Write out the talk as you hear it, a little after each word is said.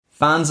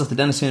Fans of the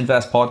Dentists Who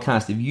Invest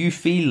podcast, if you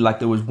feel like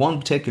there was one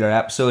particular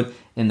episode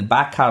in the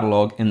back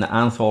catalogue in the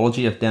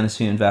anthology of Dentists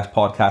Who Invest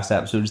podcast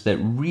episodes that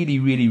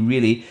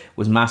really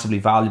was massively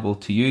valuable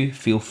to you,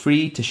 feel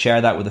free to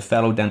share that with a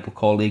fellow dental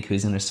colleague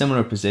who's in a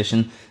similar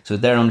position so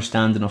their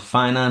understanding of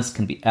finance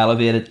can be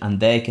elevated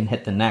and they can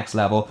hit the next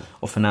level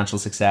of financial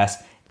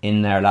success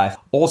in their life.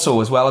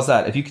 Also, as well as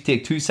that, if you could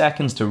take 2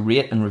 seconds to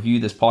rate and review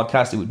this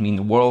podcast, it would mean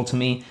the world to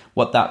me.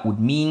 What that would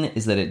mean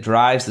is that it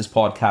drives this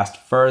podcast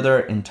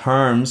further in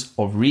terms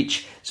of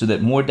reach so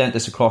that more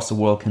dentists across the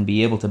world can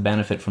be able to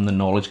benefit from the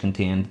knowledge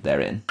contained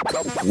therein.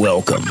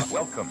 Welcome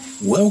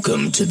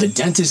to the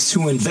Dentists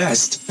Who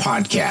Invest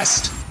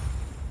podcast.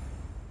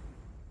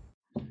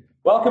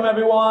 Welcome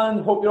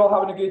everyone, hope you're all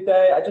having a good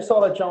day. I just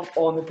thought I'd jump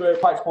on the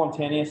group quite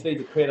spontaneously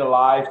to create a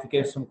live to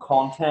give some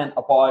content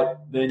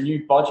about the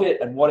new budget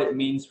and what it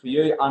means for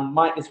you. And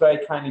Mike has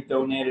very kindly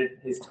donated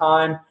his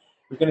time.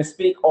 We're going to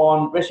speak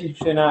on Rishi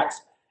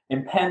Sunak's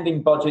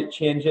impending budget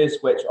changes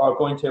which are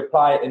going to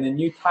apply in the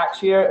new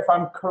tax year, if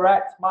I'm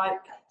correct,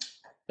 Mike?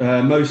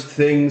 Most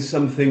things,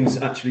 some things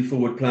actually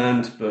forward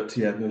planned, but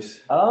yeah,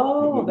 most.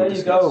 Oh, there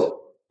you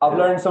go. I've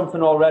learned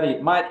something already.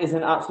 Mike is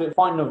an absolute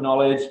fountain of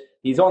knowledge.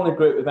 He's on the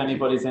group if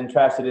anybody's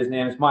interested. His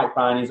name is Mike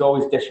Bryan. He's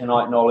always dishing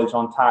out knowledge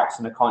on tax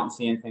and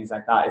accountancy and things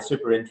like that. It's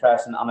super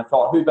interesting. And I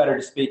thought, who better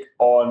to speak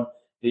on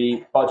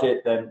the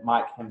budget than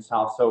Mike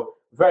himself? So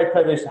very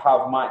privileged to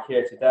have Mike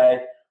here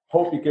today.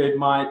 Hope you're good,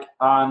 Mike.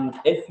 And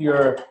if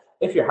you're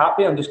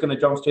happy, I'm just going to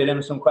jump straight in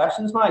with some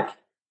questions, Mike.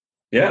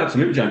 Yeah,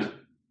 absolutely, James.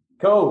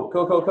 Cool.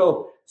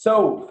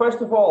 So first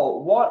of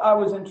all, what I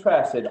was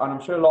interested, and I'm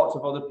sure lots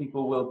of other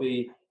people will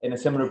be in a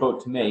similar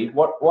boat to me,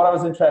 what I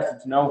was interested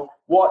to know,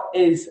 what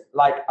is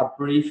like a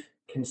brief,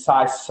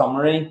 concise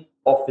summary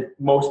of the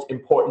most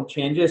important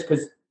changes?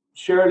 Because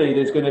surely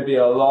there's going to be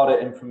a lot of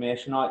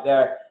information out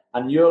there,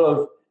 and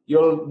you'll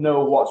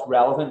know what's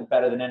relevant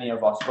better than any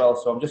of us will.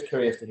 So I'm just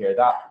curious to hear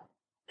that.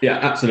 Yeah,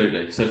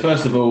 absolutely. So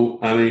first of all,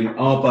 I mean,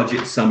 our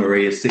budget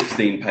summary is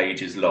 16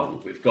 pages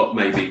long. We've got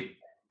maybe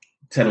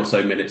 10 or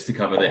so minutes to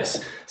cover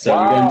this. So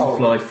We're going to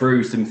fly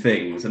through some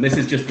things. And this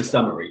is just the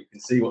summary. You can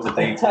see what the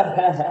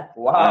detail.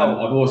 Wow.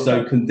 I've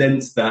also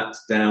condensed that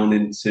down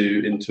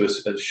into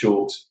a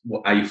short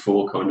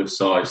A4 kind of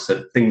size.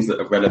 So things that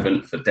are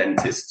relevant for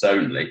dentists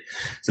only.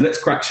 So let's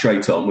crack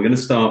straight on. We're going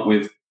to start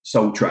with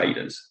sole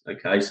traders.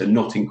 Okay, so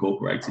not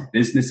incorporated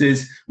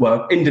businesses.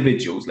 Well,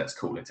 individuals, let's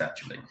call it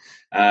actually.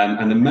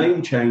 And the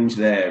main change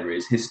there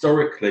is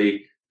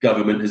historically,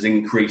 government has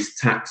increased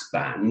tax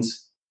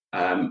bands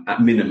at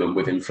minimum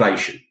with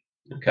inflation,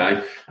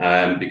 okay?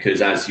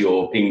 Because as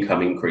your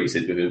income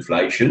increases with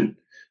inflation,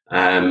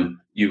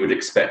 you would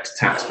expect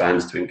tax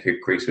bands to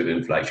increase with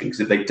inflation, because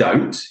if they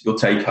don't, your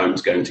take home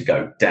is going to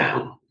go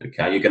down,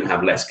 okay? You're going to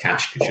have less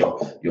cash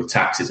because your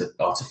taxes are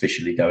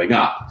artificially going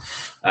up.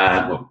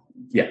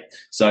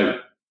 So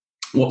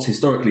what's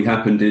historically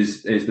happened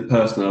is the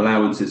personal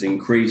allowance has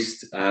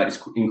increased. It's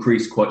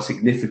increased quite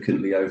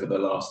significantly over the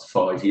last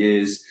 5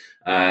 years.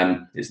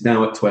 It's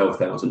now at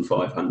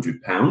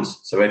 £12,500.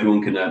 So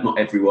everyone can earn, not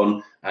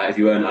everyone, if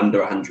you earn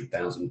under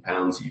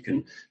 £100,000, you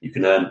can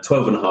earn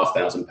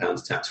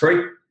 £12,500 tax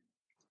free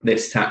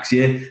this tax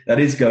year.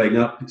 That is going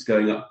up. It's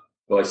going up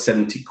by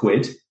 70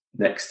 quid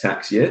next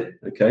tax year.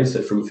 Okay,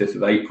 so from 5th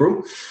of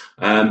April.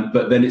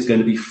 But then it's going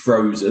to be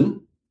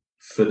frozen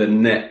for the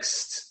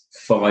next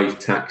 5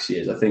 tax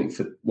years, I think,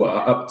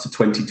 up to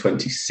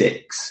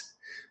 2026.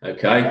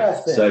 Okay,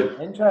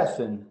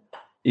 Interesting.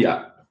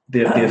 Yeah.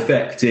 The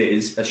effect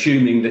is,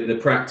 assuming that the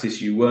practice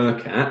you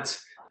work at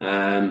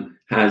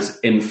has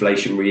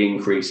inflationary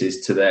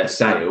increases to their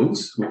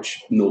sales,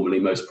 which normally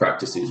most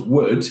practices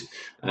would,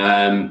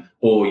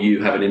 or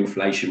you have an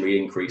inflationary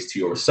increase to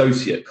your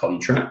associate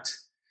contract,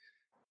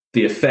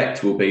 the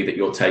effect will be that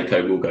your take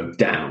home will go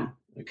down.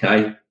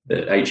 Okay, the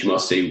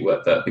HMRC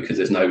work that because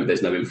there's no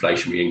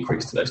inflationary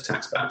increase to those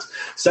tax bands.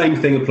 Same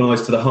thing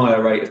applies to the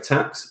higher rate of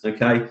tax.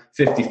 Okay,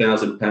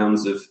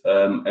 £50,000 of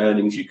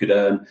earnings you could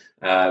earn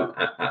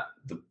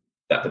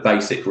at the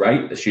basic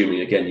rate,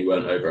 assuming again you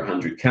earn over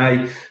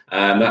 100k.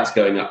 That's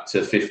going up to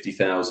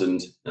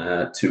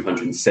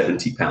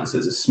 £50,270. So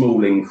there's a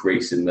small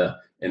increase in the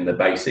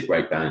basic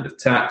rate band of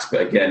tax,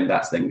 but again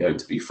that's then going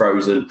to be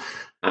frozen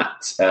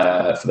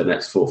for the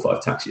next 4 or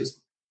 5 tax years.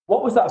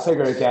 What was that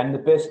figure again?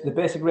 The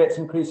basic rate's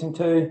increasing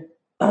to?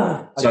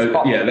 So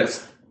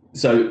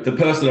the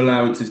personal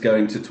allowance is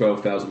going to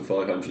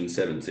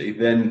 12,570.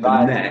 Then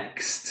the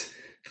next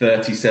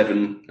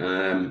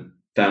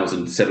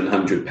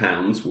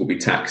 £37,700 will be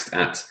taxed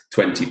at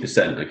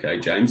 20%. Okay,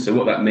 James. So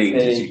what that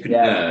means is you can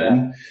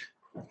earn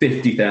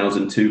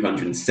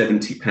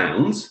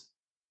 £50,270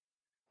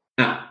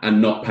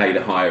 and not pay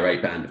the higher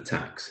rate band of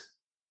tax.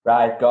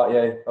 Right, got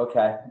you.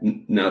 Okay.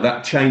 Now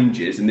that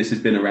changes, and this has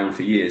been around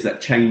for years. That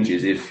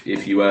changes if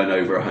you earn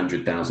over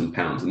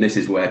 £100,000, and this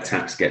is where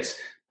tax gets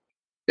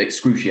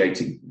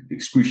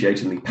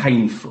excruciatingly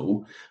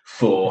painful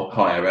for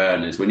higher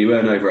earners. When you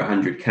earn over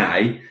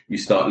 100k, you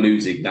start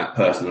losing that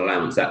personal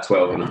allowance, that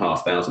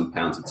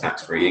 £12,500 of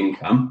tax-free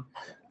income.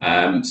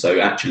 So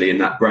actually in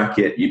that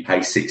bracket, you pay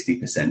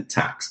 60%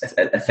 tax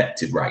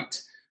effective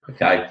rate.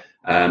 Okay.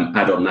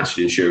 Add on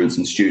national insurance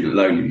and student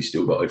loan. If you've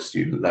still got a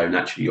student loan,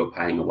 actually you're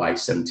paying away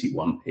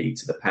 71p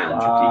to the pound.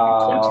 Wow.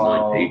 You're keeping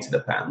 29p to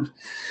the pound.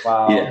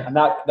 Wow. Yeah. And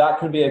that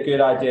can be a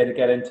good idea to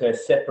get into a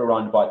SIP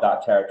around about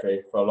that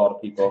territory for a lot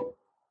of people.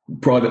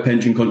 Private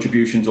pension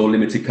contributions or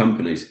limited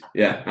companies.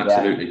 Yeah,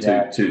 absolutely.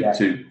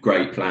 Two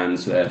great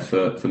plans there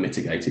for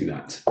mitigating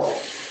that.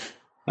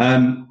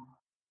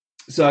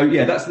 So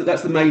yeah, that's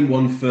the main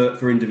one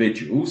for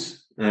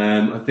individuals.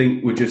 I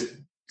think we'll just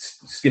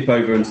skip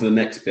over into the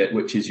next bit,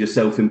 which is your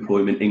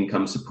self-employment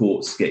income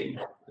support scheme.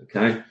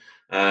 Okay,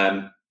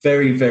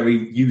 very,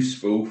 very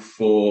useful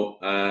for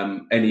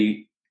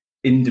any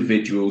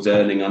individuals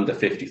earning under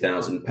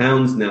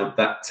 £50,000. Now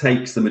that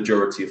takes the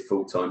majority of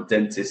full-time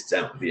dentists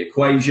out of the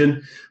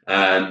equation,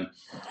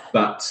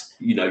 but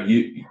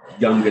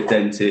younger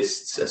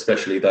dentists,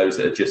 especially those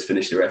that have just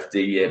finished their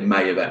FD year,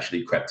 may have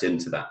actually crept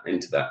into that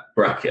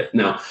bracket.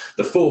 Now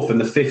the fourth and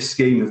the fifth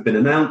scheme have been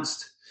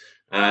announced.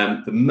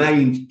 The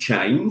main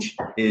change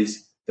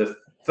is the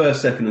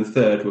first, second and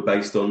third were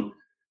based on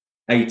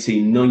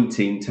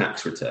 18-19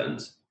 tax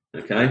returns.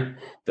 Okay,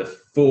 the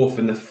fourth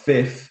and the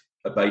fifth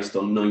are based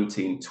on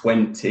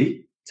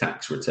 19-20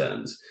 tax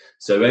returns.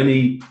 So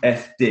any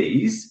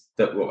FDs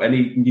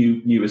any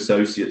new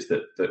associates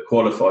that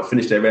qualify,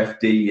 finish their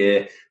FD year,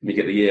 and we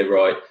get the year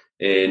right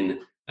in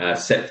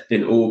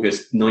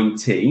August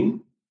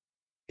 19,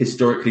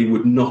 historically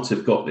would not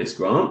have got this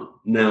grant.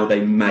 Now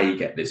they may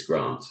get this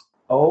grant.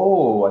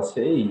 Oh, I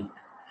see.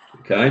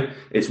 Okay,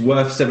 it's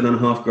worth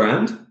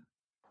 $7,500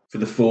 for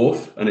the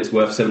fourth, and it's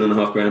worth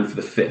 $7,500 for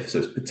the fifth. So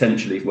it's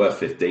potentially worth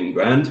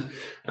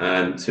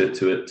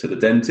 $15,000 to the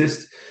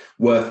dentist.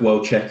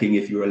 Worthwhile checking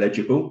if you're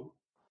eligible.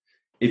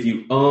 If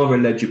you are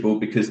eligible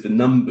because the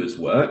numbers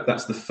work,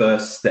 that's the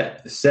first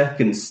step. The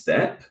second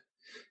step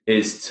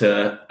is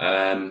to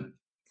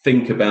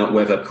think about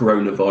whether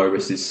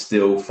coronavirus is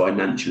still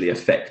financially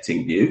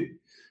affecting you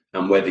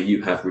and whether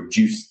you have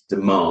reduced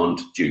demand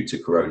due to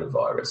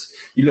coronavirus.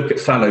 You look at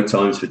fallow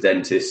times for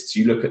dentists,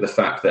 you look at the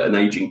fact that an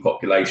aging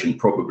population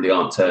probably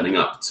aren't turning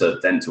up to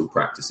dental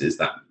practices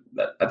that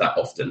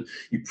often.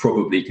 You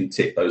probably can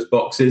tick those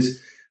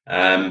boxes,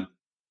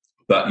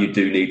 but you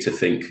do need to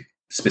think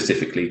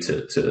specifically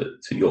to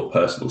your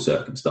personal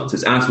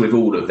circumstances. As with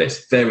all of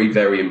this, very,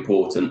 very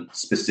important,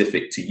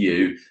 specific to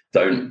you.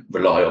 Don't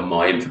rely on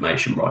my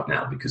information right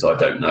now because I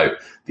don't know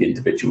the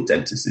individual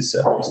dentist's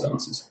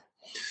circumstances.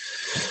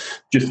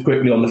 Just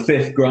quickly on the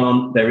fifth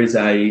grant, there is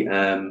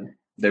an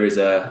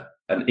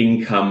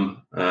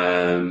income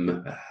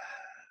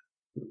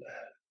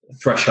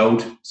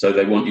threshold. So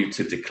they want you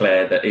to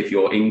declare that if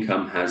your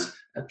income has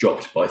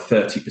dropped by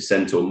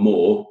 30% or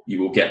more, you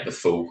will get the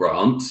full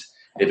grant.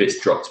 If it's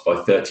dropped by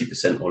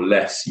 30% or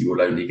less, you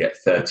will only get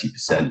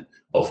 30%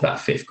 of that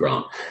fifth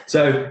grant.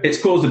 So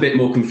it's caused a bit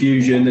more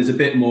confusion. There's a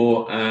bit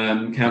more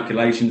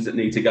calculations that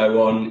need to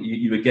go on.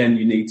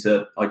 You need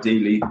to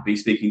ideally be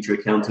speaking to your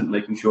accountant,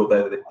 making sure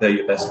they're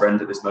your best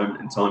friend at this moment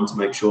in time to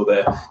make sure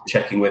they're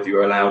checking whether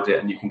you're allowed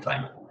it and you can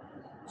claim it.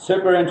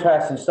 Super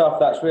interesting stuff.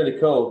 That's really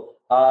cool.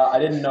 I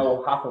didn't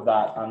know half of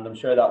that, and I'm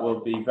sure that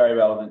will be very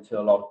relevant to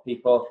a lot of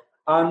people.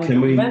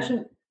 Can we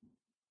mention?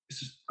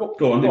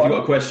 Go on. If you've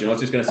got a question, I was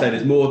just going to say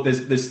there's more.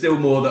 There's still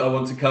more that I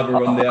want to cover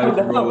on the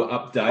overall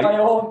update.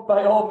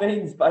 By all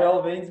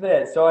means,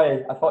 mate.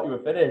 Sorry, I thought you were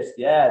finished.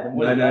 Yeah.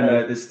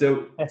 No. There's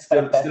still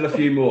a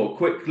few more.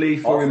 Quickly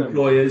for awesome.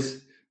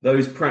 Employers,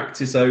 those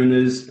practice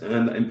owners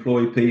and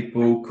employ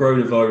people.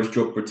 Coronavirus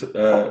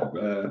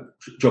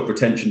job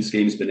retention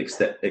scheme has been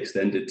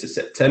extended to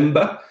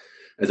September.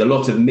 There's a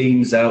lot of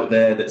memes out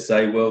there that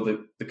say, well,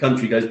 the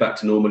country goes back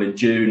to normal in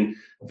June.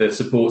 The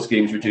support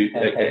schemes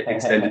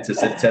extended to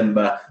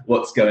September.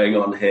 What's going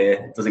on here?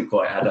 It doesn't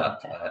quite add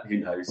up. Who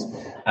knows?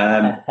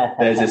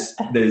 There's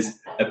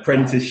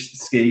apprentice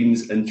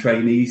schemes and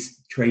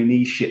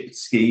traineeship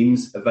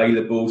schemes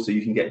available, so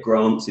you can get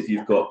grants if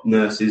you've got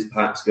nurses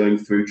perhaps going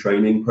through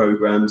training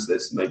programs.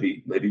 There's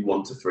maybe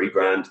 $1,000 to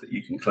 $3,000 that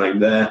you can claim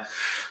there,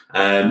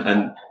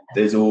 and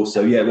there's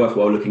also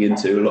worthwhile looking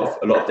into.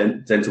 A lot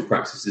of dental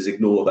practices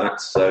ignore that,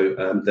 so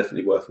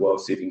definitely worthwhile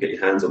see if you can get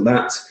your hands on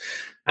that.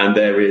 And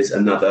there is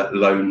another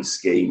loan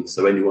scheme.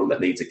 So anyone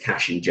that needs a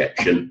cash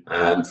injection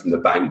from the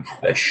bank,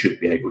 they should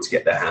be able to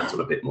get their hands on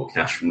a bit more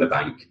cash from the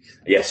bank.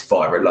 Yes,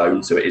 via a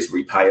loan, so it is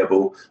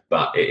repayable,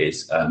 but it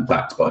is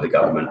backed by the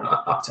government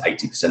up to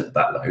 80% of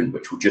that loan,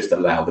 which will just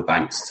allow the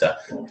banks to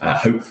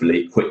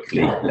hopefully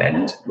quickly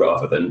lend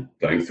rather than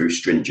going through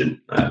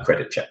stringent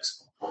credit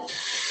checks.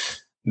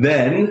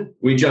 Then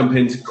we jump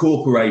into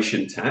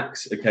corporation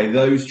tax. Okay,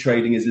 those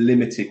trading as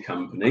limited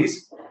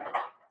companies.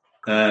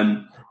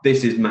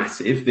 This is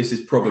massive. This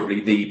is probably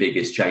the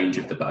biggest change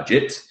of the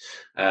budget.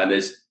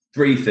 There's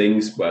two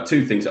things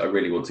that I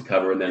really want to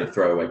cover and then a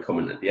throwaway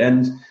comment at the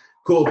end.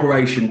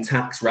 Corporation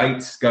tax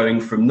rates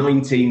going from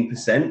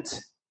 19%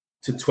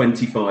 to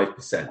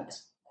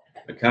 25%.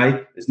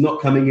 Okay, it's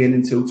not coming in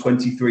until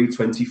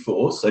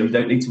 23-24, so you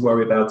don't need to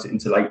worry about it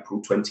until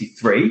April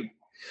 23.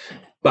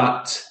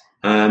 But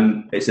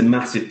It's a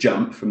massive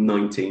jump from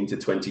 19 to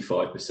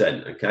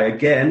 25%. Okay,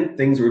 again,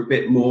 things are a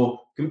bit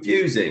more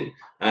confusing.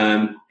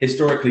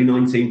 Historically,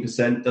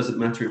 19% doesn't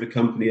matter if a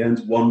company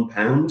earns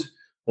 £1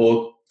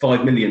 or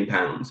 £5 million.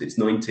 It's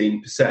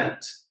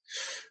 19%.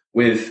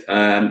 With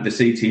the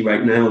CT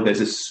rate now, there's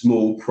a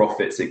small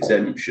profits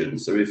exemption.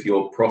 So if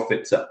your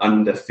profits are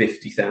under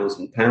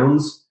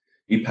 £50,000,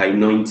 you pay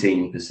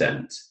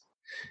 19%.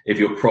 If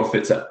your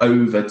profits are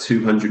over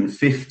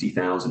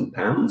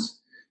 £250,000,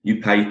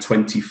 you pay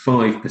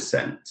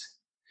 25%.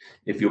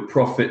 If your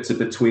profits are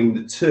between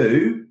the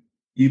two,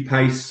 you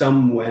pay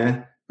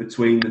somewhere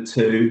between the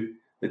two.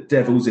 The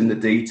devil's in the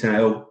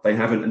detail. They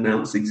haven't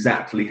announced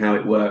exactly how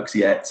it works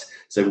yet,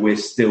 so we're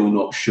still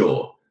not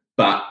sure.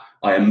 But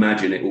I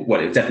imagine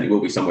it definitely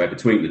will be somewhere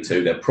between the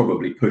two. They'll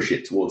probably push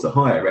it towards the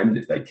higher end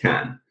if they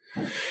can.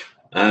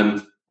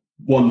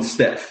 One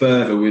step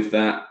further with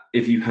that,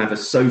 if you have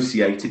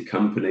associated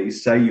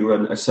companies, say you're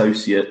an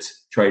associate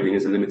trading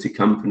as a limited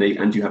company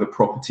and you have a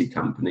property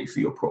company for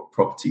your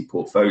property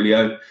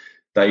portfolio,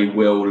 they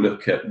will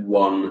look at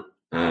one.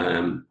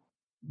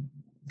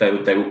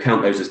 They will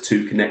count those as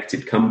two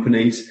connected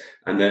companies,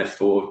 and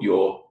therefore they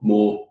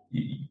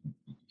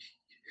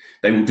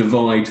will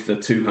divide the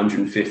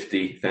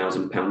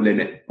 £250,000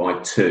 limit by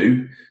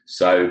two.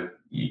 So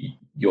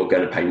you're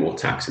going to pay more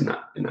tax in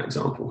that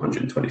example,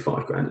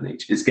 125 grand in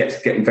each. It's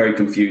getting very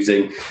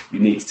confusing. You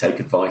need to take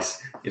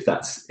advice if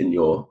that's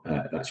your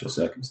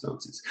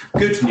circumstances.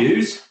 Good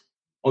news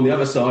on the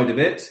other side of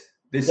it.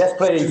 Yes,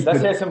 please.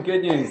 Let's hear some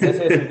good news.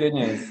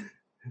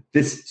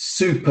 This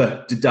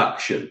super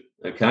deduction.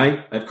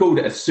 Okay, I've called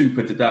it a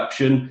super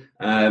deduction.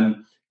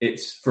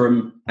 It's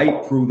from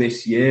April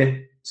this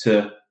year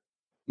to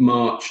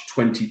March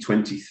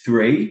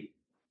 2023.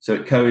 So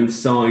it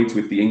coincides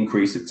with the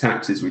increase of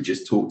taxes we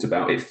just talked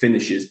about. It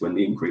finishes when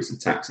the increase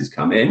of taxes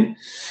come in.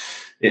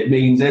 It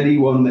means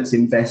anyone that's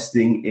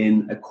investing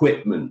in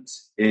equipment,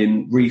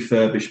 in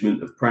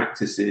refurbishment of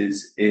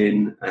practices,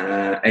 in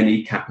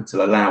any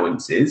capital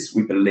allowances,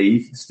 we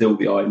believe, still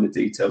the eye in the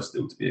detail,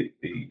 still to be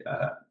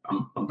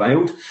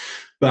unveiled,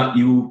 but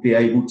you will be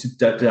able to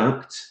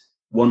deduct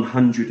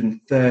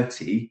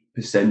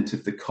 130%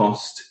 of the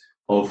cost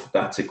of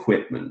that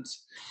equipment.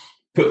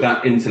 Put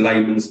that into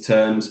layman's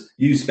terms,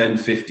 you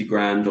spend 50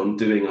 grand on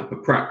doing up a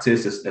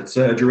practice, a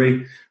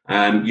surgery,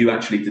 you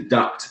actually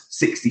deduct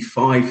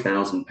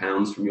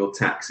 £65,000 from your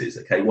taxes,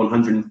 okay,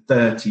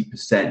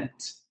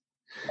 130%.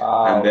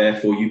 Wow. And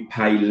therefore you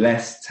pay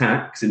less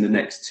tax in the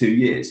next 2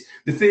 years.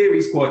 The theory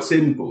is quite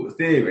simple. The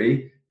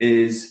theory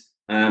is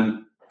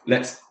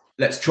let's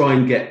try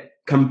and get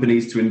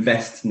companies to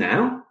invest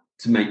now,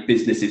 to make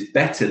businesses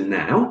better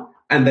now,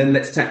 and then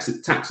let's tax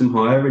them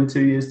higher in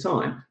 2 years'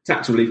 time.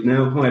 Tax relief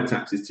now, higher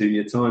taxes 2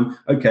 year time.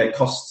 Okay, it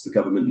costs the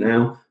government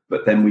now,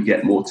 but then we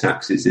get more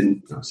taxes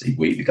in. Obviously,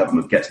 the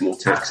government gets more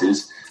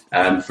taxes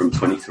from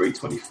 23,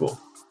 24.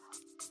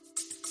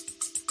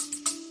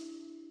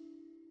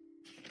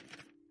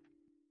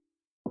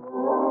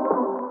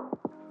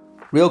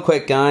 Real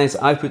quick, guys,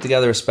 I've put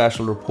together a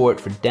special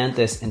report for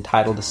dentists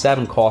entitled The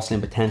 7 Costly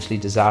and Potentially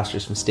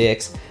Disastrous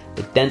Mistakes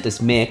that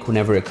dentists make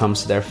whenever it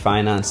comes to their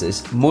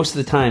finances. Most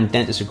of the time,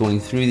 dentists are going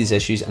through these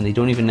issues and they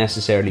don't even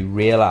necessarily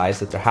realise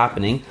that they're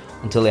happening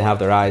until they have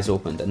their eyes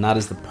opened, and that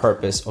is the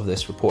purpose of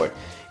this report.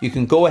 You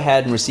can go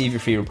ahead and receive your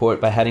free report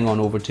by heading on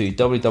over to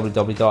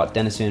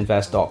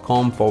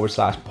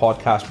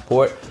www.dentistwhoinvest.com/podcast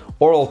report,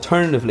 or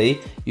alternatively,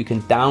 you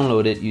can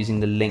download it using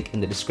the link in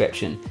the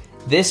description.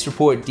 This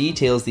report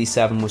details these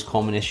 7 most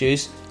common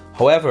issues.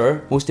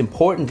 However, most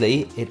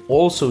importantly, it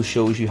also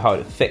shows you how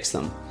to fix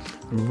them.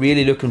 I'm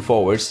really looking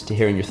forward to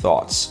hearing your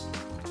thoughts.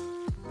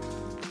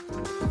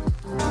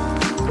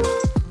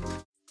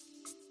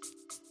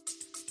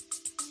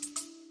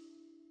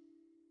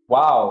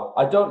 Wow,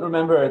 I don't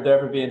remember there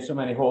ever being so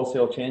many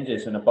wholesale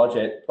changes in a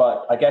budget,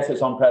 but I guess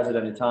it's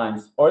unprecedented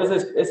times. Or is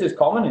this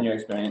common in your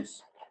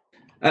experience?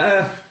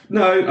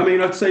 No, I mean,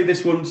 I'd say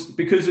this one's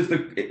because of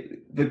the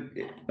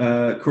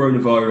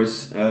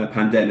coronavirus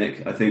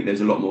pandemic. I think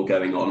there's a lot more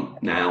going on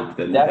now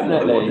than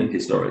there was in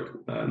historic.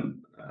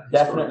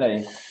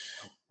 Definitely.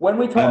 When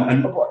we talk,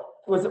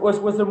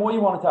 was there more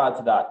you wanted to add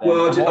to that? Then?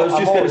 Well, I was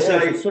just going to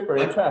say, it's super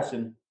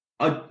interesting.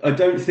 I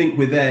don't think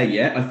we're there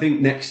yet. I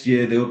think next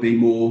year there'll be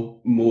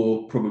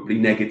more probably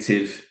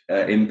negative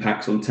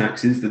impacts on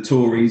taxes. The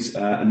Tories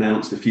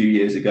announced a few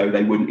years ago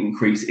they wouldn't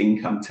increase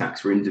income tax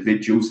for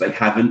individuals. They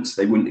haven't.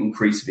 They wouldn't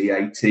increase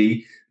VAT.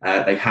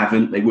 They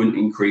haven't. They wouldn't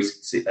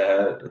increase. I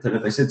don't know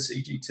if they said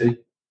CGT.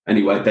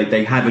 Anyway,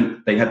 they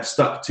haven't. They had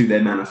stuck to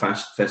their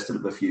manifesto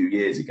of a few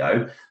years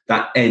ago.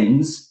 That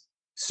ends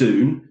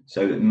soon,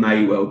 so it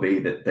may well be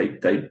that they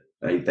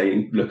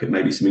look at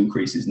maybe some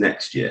increases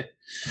next year.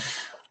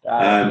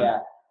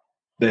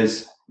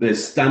 There's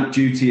stamp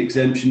duty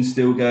exemption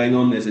still going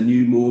on. There's a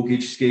new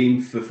mortgage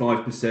scheme for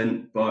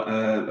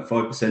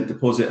 5%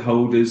 deposit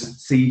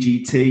holders.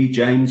 CGT,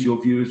 James,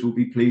 your viewers will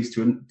be pleased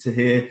to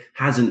hear,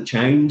 hasn't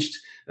changed.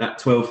 That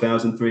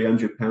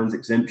 £12,300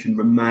 exemption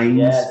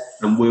remains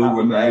and will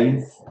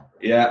remain.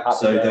 Yeah,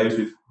 absolutely. So those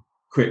with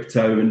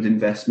crypto and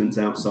investments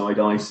outside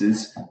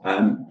ISAs,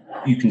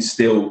 you can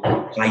still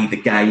play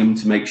the game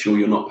to make sure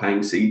you're not paying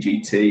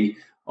CGT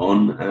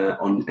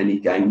on any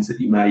gains that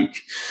you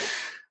make.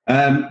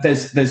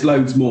 There's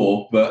loads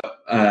more,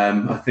 but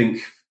I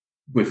think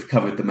we've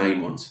covered the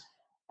main ones.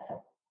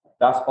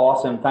 That's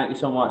awesome. Thank you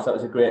so much. That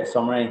was a great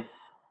summary.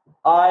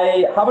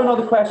 I have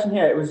another question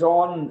here. It was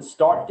on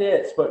start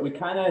dates, but we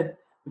kind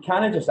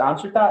of just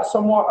answered that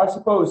somewhat, I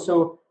suppose.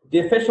 So the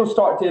official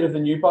start date of the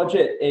new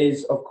budget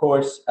is, of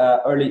course,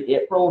 early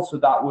April. So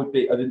that would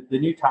be the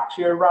new tax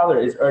year, rather,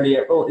 is early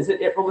April. Is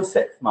it April the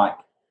 6th, Mike?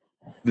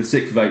 The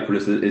 6th of April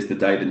is the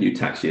day the new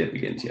tax year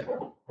begins, yeah.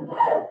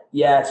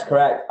 Yes,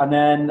 correct. And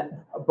then,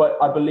 but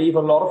I believe a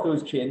lot of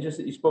those changes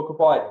that you spoke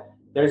about,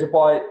 there's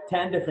about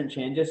 10 different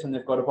changes and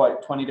they've got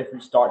about 20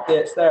 different start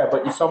dates there,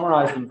 but you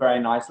summarised them very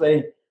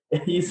nicely.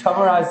 You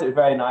summarised it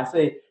very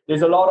nicely.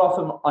 There's a lot of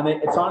them, and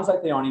it sounds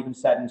like they aren't even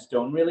set in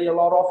stone, really, a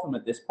lot of them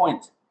at this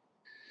point.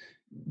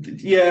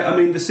 Yeah, I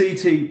mean,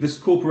 the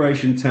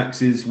corporation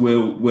taxes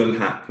will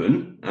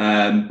happen,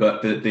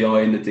 but the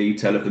eye in the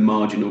detail of the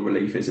marginal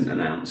relief isn't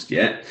announced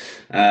yet.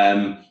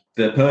 The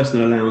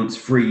personal allowance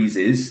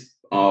freezes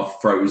are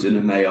frozen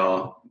and they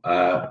are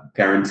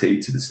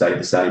guaranteed to stay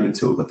the same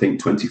until, I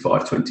think,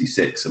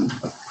 25-26. I'm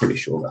pretty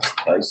sure that's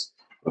the case.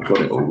 I've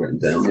got it all written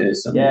down here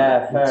somewhere.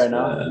 Yeah, fair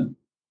enough.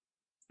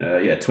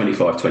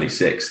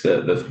 25-26,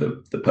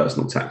 the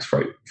personal tax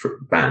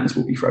bans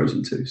will be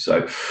frozen too.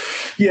 So,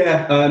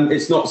 yeah,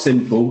 it's not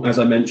simple. As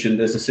I mentioned,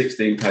 there's a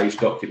 16-page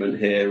document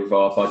here of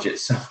our budget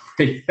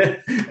summary.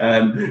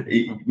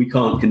 We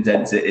can't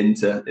condense it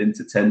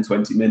into 10,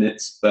 20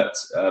 minutes, but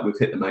we've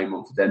hit the main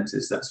one for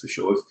dentists, that's for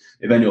sure.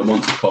 If anyone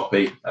wants a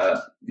copy,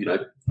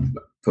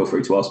 feel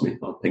free to ask me.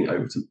 I'll ping it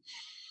over to them.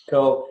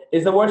 Cool.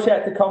 Is the worst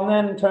yet to come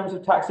then in terms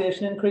of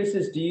taxation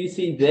increases? Do you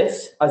see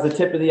this as the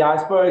tip of the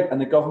iceberg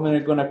and the government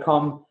are going to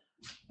come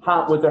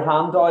with their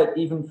hand out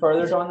even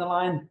further down the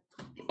line?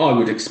 I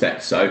would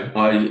expect so.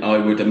 I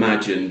would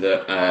imagine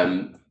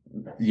that,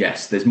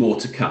 yes, there's more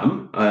to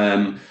come.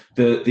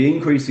 The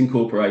increase in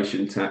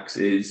corporation tax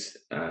is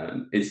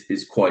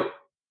quite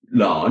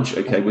large.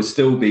 Okay, we'll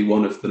still be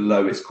one of the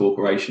lowest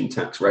corporation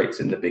tax rates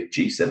in the big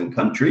G7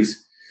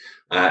 countries.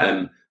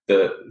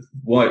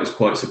 Why it was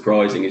quite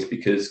surprising is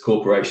because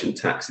corporation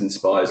tax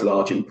inspires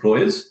large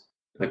employers,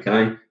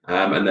 okay,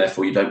 and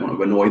therefore you don't want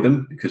to annoy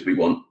them because we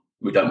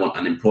don't want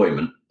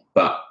unemployment.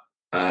 But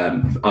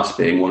us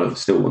being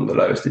still one of the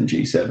lowest in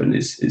G7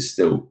 is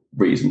still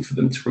reason for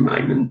them to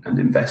remain and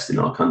invest in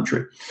our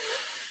country.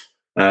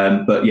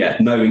 But yeah,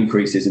 no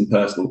increases in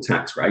personal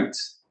tax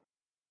rates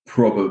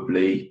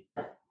probably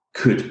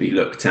could be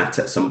looked at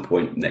some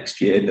point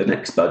next year, the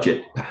next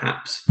budget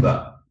perhaps,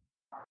 but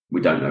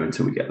we don't know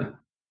until we get there.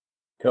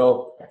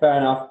 Cool, fair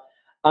enough.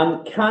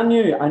 And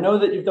I know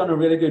that you've done a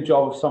really good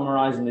job of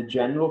summarising the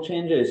general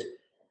changes.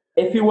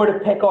 If you were to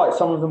pick out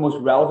some of the most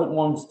relevant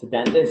ones to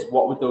dentists,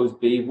 what would those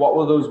be? What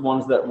were those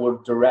ones that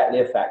would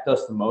directly affect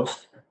us the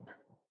most?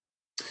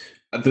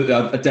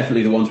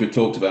 Definitely the ones we've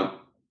talked about.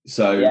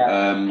 So,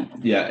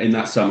 in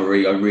that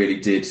summary, I really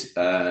did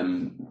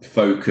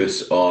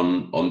focus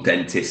on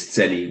dentists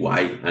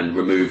anyway and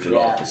removed a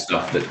lot of the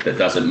stuff that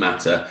doesn't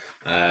matter.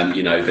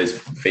 There's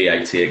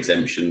VAT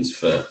exemptions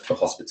for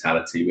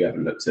hospitality. We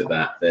haven't looked at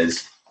that.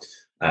 There's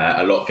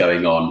a lot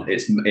going on.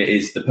 It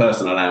is the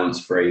personal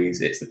allowance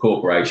freeze. It's the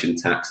corporation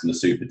tax and the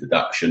super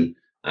deduction.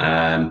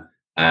 The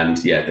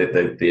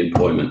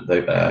employment,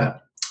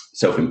 the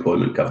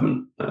self-employment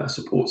government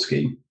support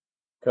scheme.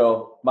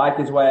 Cool. Mike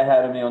is way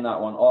ahead of me on that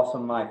one.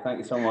 Awesome, Mike. Thank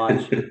you so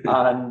much.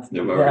 And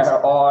no worries.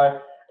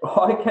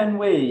 How can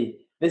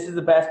we? This is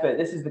the best bit.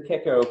 This is the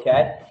kicker,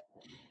 okay?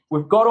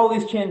 We've got all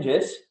these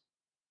changes.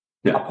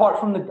 Yeah.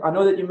 Apart from I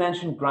know that you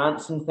mentioned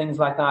grants and things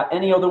like that.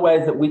 Any other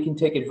ways that we can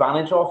take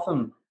advantage of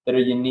them that are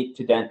unique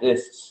to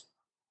dentists?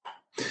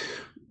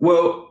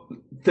 Well,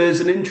 there's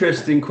an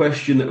interesting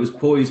question that was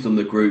poised on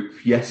the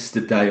group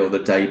yesterday or the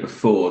day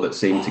before that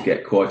seemed to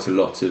get quite a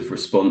lot of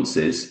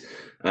responses.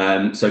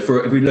 So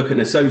if we look at an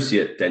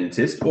associate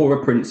dentist or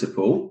a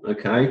principal,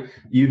 okay,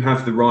 you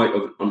have the right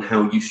on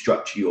how you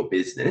structure your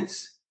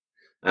business.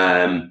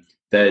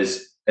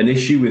 There's an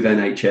issue with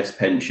NHS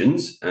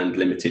pensions and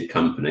limited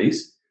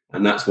companies,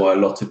 and that's why a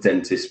lot of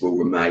dentists will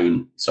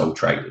remain sole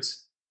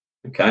traders.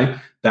 Okay,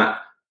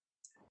 that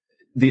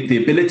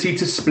the ability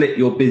to split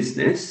your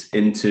business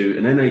into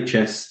an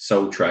NHS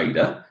sole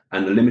trader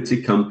and a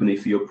limited company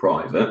for your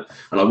private.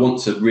 And I want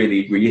to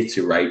really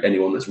reiterate,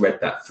 anyone that's read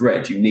that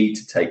thread, you need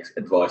to take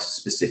advice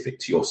specific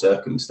to your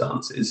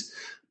circumstances.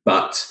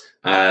 But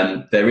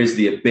there is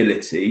the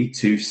ability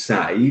to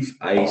save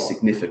a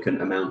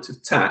significant amount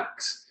of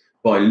tax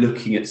by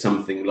looking at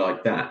something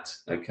like that.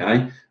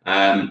 Okay,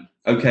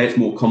 it's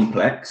more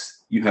complex.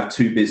 You have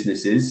two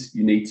businesses.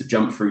 You need to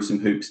jump through some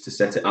hoops to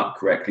set it up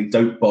correctly.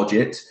 Don't bodge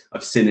it.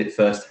 I've seen it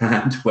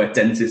firsthand where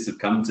dentists have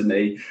come to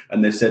me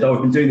and they've said,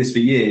 I've been doing this for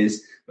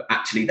years, but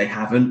actually they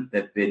haven't.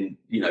 They've been,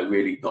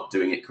 really not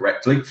doing it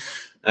correctly.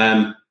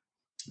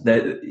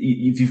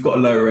 if you've got a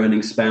lower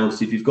earning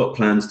spouse, if you've got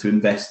plans to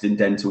invest in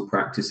dental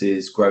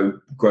practices, grow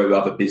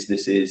other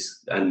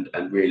businesses, and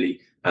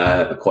really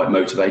are quite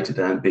motivated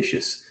and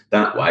ambitious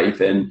that way,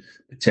 then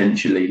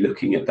potentially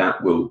looking at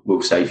that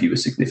will save you a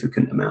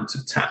significant amount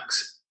of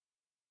tax.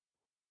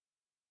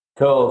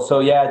 Cool. So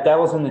yeah,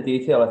 devil's in the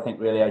detail, I think,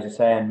 really, as you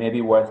say, and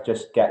maybe worth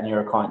just getting your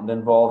accountant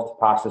involved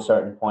past a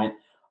certain point.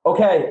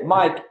 Okay,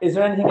 Mike, is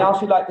there anything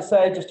else you'd like to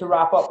say just to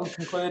wrap up and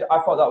conclude? I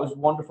thought that was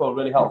wonderful,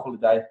 really helpful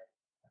today.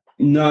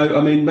 No,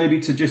 I mean, maybe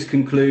to just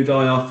conclude,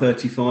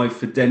 IR35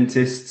 for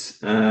dentists,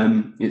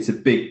 it's a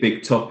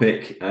big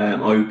topic. I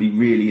would be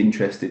really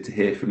interested to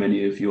hear from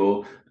any of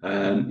your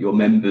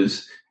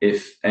members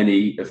if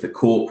any of the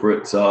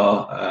corporates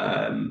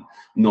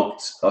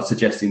are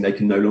suggesting they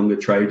can no longer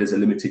trade as a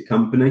limited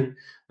company.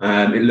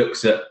 It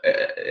looks at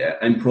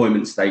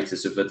employment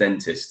status of a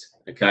dentist.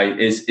 Okay,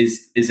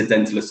 is a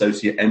dental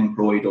associate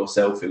employed or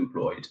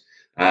self-employed?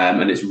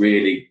 And it's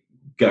really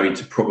going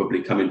to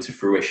probably come into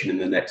fruition in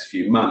the next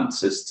few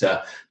months as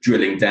to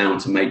drilling down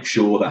to make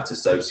sure that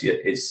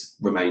associate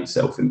remains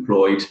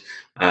self-employed.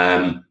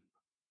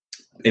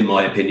 In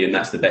my opinion,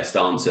 that's the best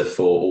answer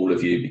for all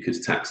of you, because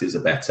taxes are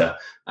better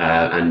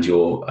and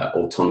your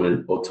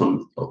autonomy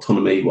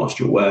whilst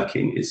you're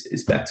working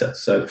is better.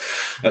 So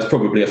that's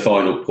probably a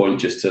final point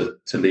just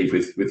to leave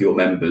with your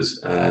members.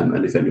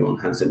 And if anyone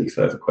has any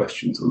further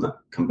questions on that,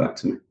 come back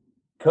to me.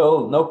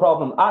 Cool, no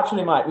problem.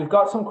 Actually, Mike, we've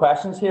got some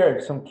questions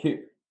here, some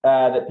cute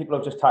that people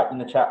have just typed in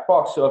the chat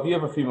box. So if you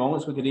have a few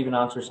moments, we could even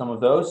answer some of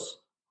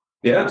those.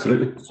 Yeah,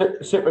 absolutely.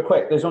 Super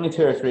quick. There's only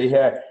 2 or 3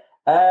 here.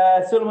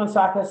 Suleiman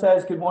Saka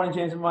says, good morning,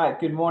 James and Mike.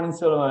 Good morning,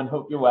 Suleiman.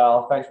 Hope you're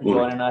well. Thanks for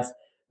joining us.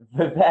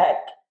 Vivek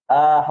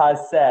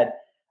has said,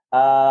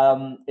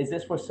 is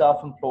this for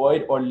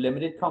self-employed or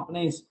limited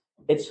companies?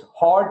 It's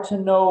hard to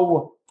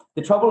know.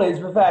 The trouble is,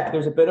 Vivek,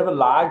 there's a bit of a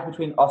lag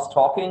between us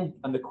talking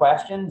and the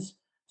questions.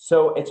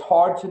 So it's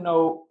hard to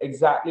know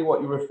exactly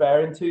what you're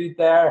referring to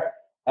there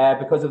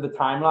because of the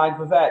time lag,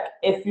 Vivek.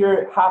 If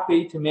you're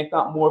happy to make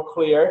that more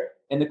clear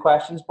in the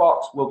questions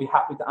box, we'll be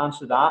happy to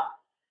answer that.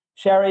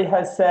 Sherry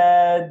has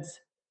said,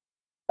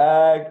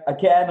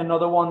 again,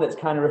 another one that's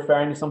kind of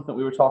referring to something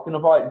we were talking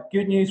about.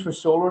 Good news for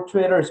solo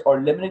traders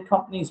or limited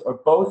companies or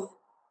both.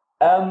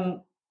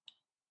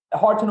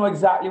 Hard to know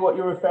exactly what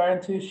you're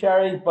referring to,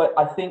 Sherry, but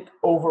I think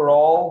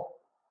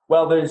overall,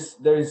 well, there's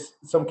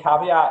some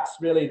caveats,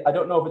 really. I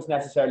don't know if it's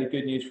necessarily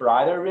good news for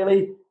either,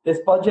 really, this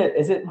budget.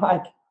 Is it,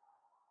 Mike?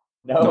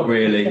 No, not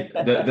really.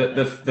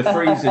 The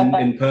freeze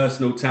in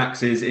personal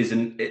taxes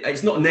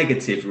it's not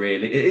negative,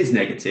 really. It is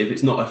negative.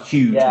 It's not a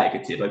huge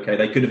negative. Okay,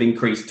 they could have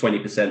increased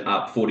 20%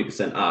 up,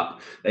 40% up.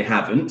 They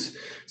haven't.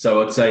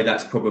 So I'd say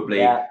that's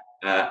probably a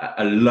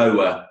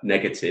lower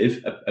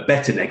negative, a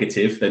better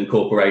negative than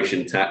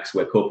corporation tax,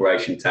 where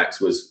corporation tax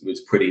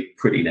was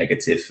pretty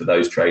negative for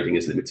those trading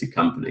as limited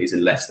companies,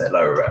 unless they're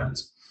lower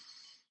earners.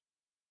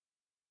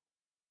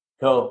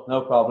 Cool, no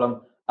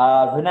problem.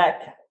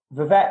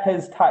 Vivek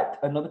has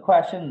typed another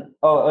question.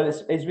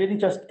 It's really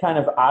just kind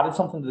of added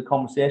something to the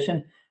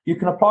conversation. You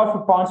can apply for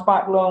bounce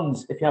back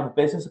loans if you have a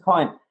business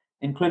account,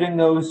 including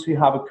those who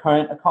have a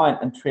current account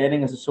and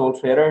trading as a sole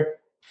trader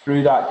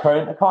through that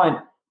current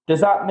account. Does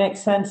that make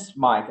sense,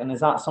 Mike? And is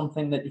that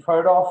something that you've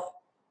heard of?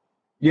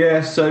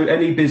 Yeah, so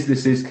any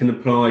businesses can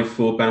apply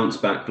for bounce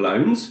back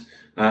loans.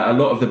 A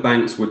lot of the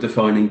banks were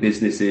defining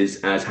businesses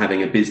as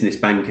having a business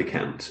bank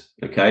account.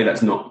 Okay,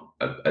 that's not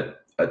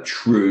a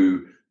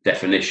true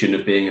definition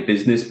of being a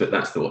business, but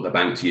that's what the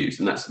banks use,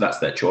 and that's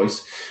their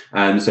choice.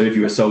 And so if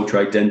you're a sole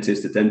trade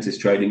dentist, a dentist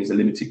trading as a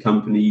limited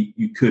company,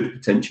 you could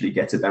potentially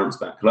get a bounce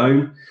back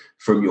loan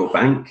from your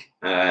bank.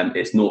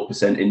 It's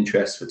 0%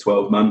 interest for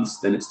 12 months,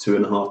 then it's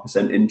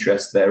 2.5%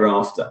 interest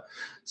thereafter.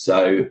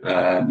 So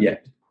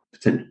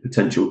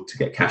potential to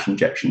get cash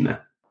injection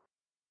there.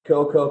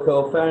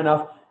 Cool. Fair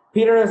enough.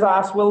 Peter has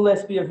asked, will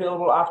this be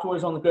available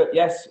afterwards on the group?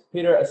 Yes,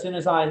 Peter, as soon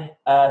as I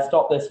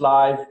stop this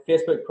live,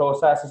 Facebook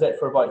processes it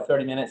for about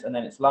 30 minutes and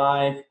then it's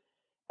live.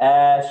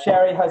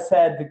 Sherry has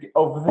said,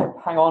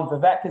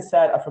 Vivek has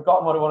said, I've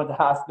forgotten what I wanted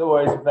to ask. No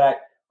worries, Vivek.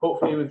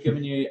 Hopefully we've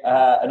given you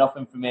enough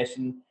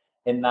information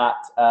in that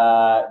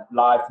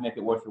live to make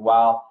it worth your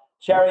while.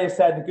 Sherry has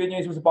said, the good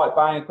news was about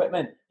buying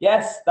equipment.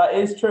 Yes, that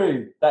is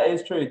true. There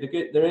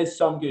is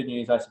some good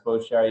news, I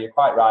suppose, Sherry. You're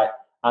quite right.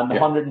 And the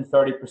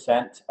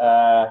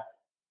 130%...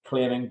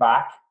 claiming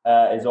back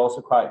is also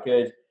quite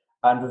good.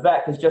 And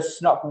Vivek has just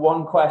snuck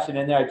one question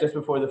in there just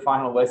before the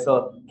final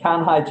whistle.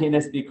 Can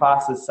hygienists be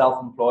classed as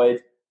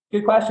self-employed?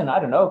 Good question. I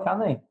don't know. Can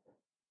they?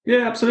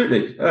 Yeah,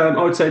 absolutely.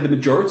 I would say the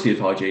majority of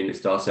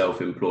hygienists are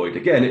self-employed.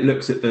 Again, it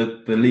looks at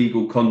the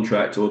legal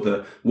contract or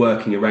the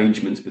working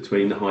arrangements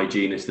between the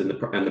hygienist and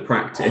the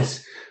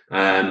practice.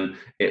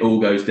 It all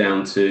goes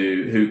down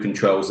to who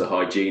controls the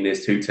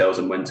hygienist, who tells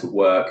them when to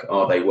work.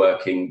 Are they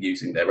working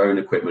using their own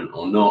equipment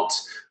or not?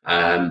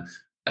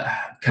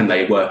 Can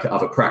they work at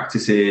other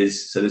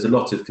practices? So there's a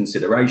lot of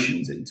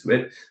considerations into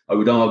it. I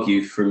would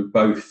argue from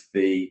both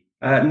the,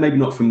 maybe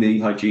not from the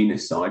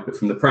hygienist side, but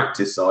from the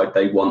practice side,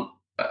 they want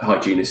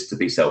hygienists to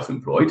be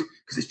self-employed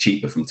because it's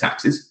cheaper from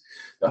taxes.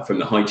 from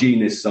the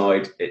hygienist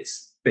side,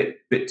 it's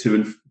bit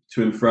to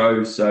and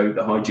fro. So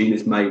the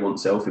hygienist may want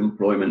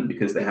self-employment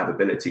because they have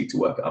ability to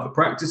work at other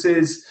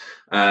practices.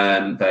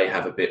 They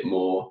have a bit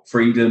more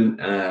freedom.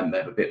 They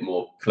have a bit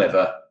more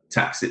clever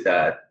tax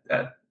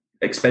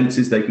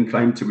expenses they can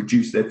claim to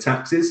reduce their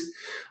taxes.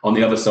 On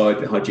the other side,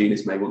 the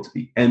hygienist may want to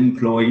be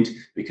employed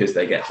because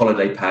they get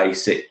holiday pay,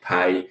 sick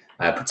pay,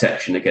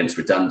 protection against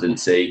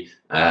redundancy,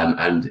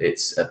 and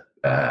it's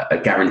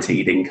a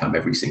guaranteed income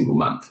every single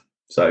month.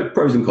 So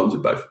pros and cons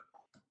of both.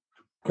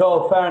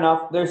 Cool, fair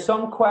enough. There's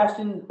some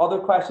other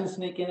questions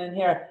sneaking in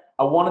here.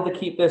 I wanted to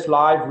keep this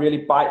live really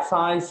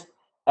bite-sized,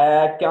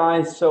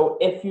 guys. So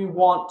if you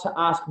want to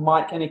ask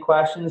Mike any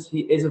questions,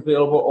 he is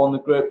available on the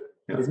group.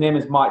 Yeah. His name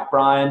is Mike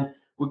Bryan.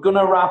 We're going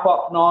to wrap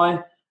up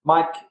now.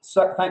 Mike,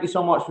 thank you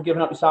so much for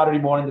giving up your Saturday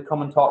morning to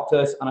come and talk to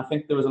us. And I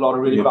think there was a lot of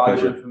really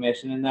valuable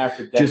information in there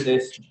for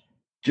dentists.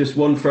 Just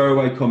one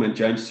throwaway comment,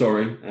 James.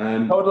 Sorry.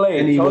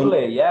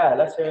 Totally. Yeah,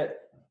 let's hear it.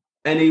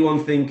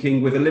 Anyone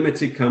thinking with a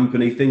limited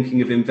company,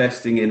 thinking of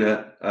investing in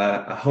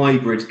a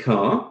hybrid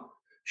car,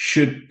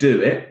 should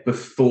do it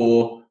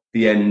before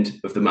the end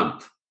of the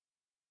month,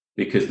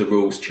 because the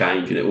rules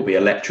change and it will be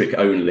electric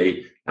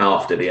only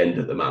after the end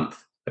of the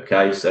month.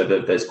 Okay, so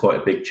there's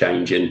quite a big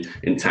change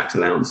in tax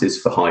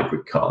allowances for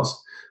hybrid cars.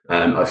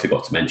 I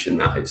forgot to mention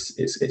that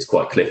it's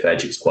quite cliff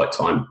edge. It's quite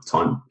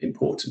time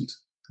important,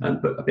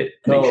 but a bit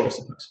niche, I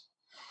suppose.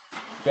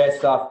 Great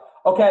stuff.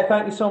 Okay,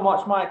 thank you so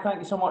much, Mike. Thank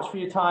you so much for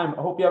your time.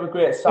 I hope you have a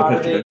great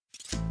Saturday.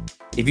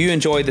 If you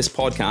enjoyed this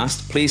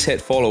podcast, please hit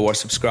follow or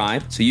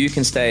subscribe so you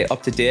can stay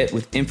up to date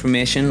with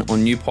information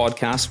on new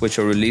podcasts which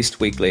are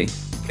released weekly.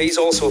 Please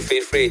also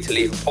feel free to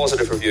leave a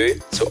positive review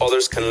so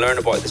others can learn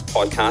about this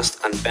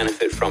podcast and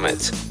benefit from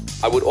it.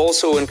 I would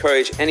also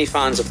encourage any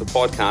fans of the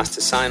podcast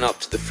to sign up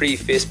to the free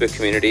Facebook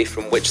community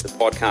from which the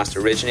podcast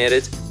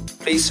originated.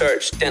 Please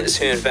search Dentists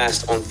Who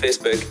Invest on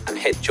Facebook and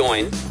hit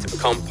join to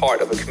become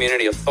part of a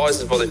community of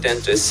thousands of other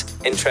dentists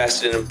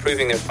interested in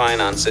improving their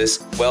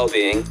finances,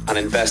 well-being and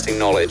investing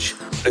knowledge.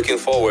 Looking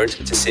forward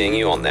to seeing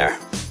you on there.